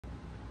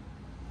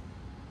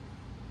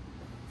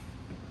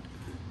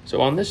So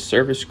on this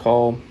service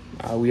call,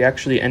 we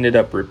actually ended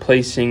up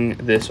replacing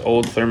this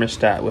old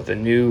thermostat with a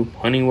new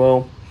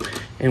Honeywell.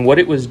 And what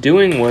it was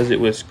doing was it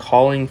was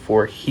calling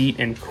for heat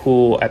and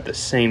cool at the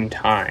same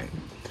time.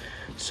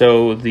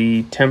 So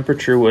the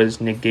temperature was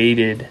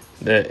negated,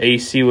 the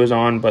AC was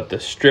on, but the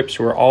strips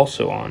were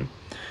also on.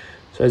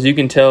 So as you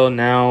can tell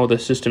now, the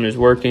system is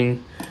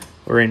working.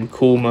 We're in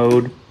cool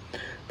mode.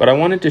 But I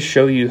wanted to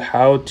show you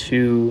how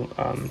to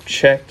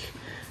check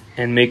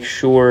and make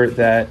sure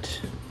that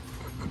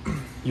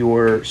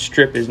your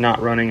strip is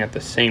not running at the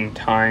same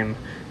time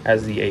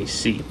as the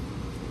AC.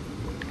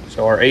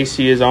 So our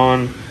AC is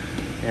on,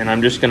 and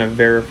I'm just going to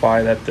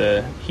verify that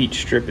the heat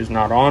strip is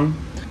not on.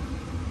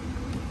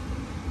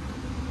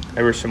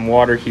 There was some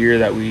water here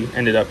that we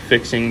ended up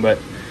fixing, but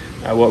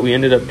what we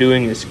ended up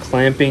doing is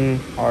clamping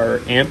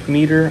our amp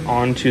meter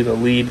onto the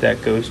lead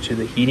that goes to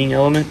the heating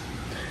element.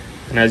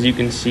 And as you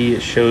can see,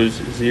 it shows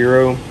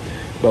 0.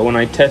 But when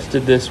I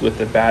tested this with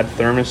the bad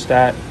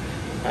thermostat,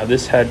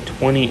 this had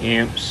 20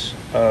 amps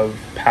of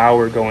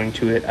power going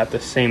to it at the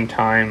same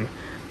time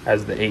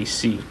as the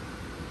AC.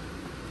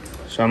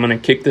 So I'm going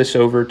to kick this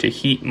over to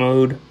heat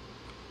mode,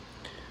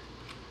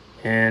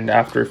 and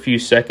after a few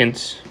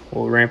seconds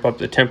we'll ramp up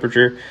the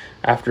temperature.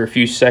 After a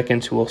few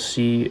seconds we'll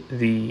see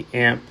the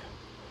amp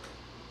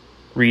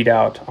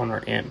readout on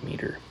our amp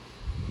meter.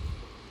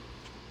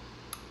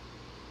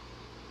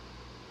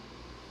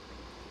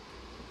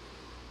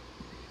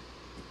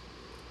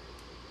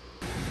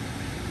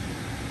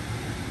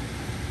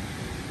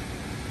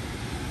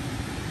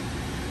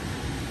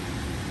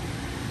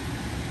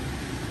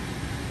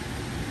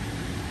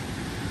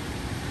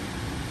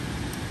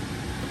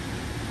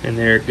 And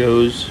there it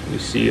goes. We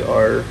see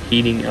our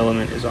heating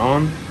element is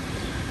on.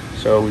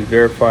 So we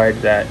verified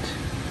that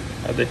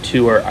the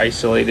two are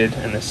isolated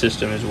and the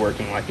system is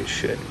working like it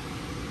should.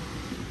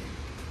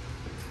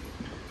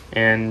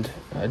 And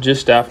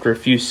just after a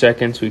few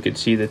seconds, we could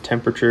see the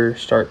temperature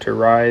start to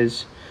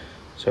rise.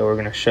 So we're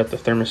going to shut the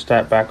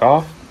thermostat back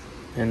off,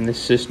 and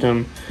this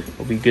system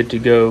will be good to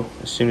go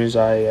as soon as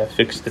I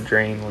fix the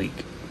drain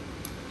leak.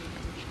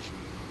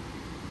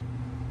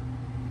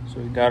 So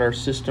we got our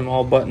system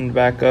all buttoned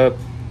back up.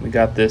 We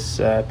got this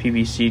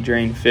PVC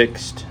drain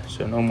fixed,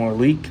 so no more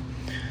leak.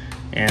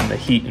 And the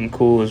heat and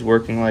cool is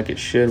working like it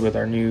should with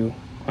our new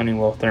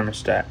Honeywell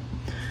thermostat.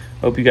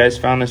 Hope you guys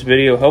found this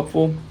video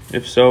helpful.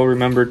 If so,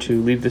 remember to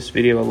leave this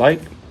video a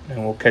like,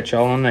 and we'll catch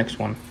y'all on the next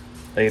one.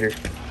 Later.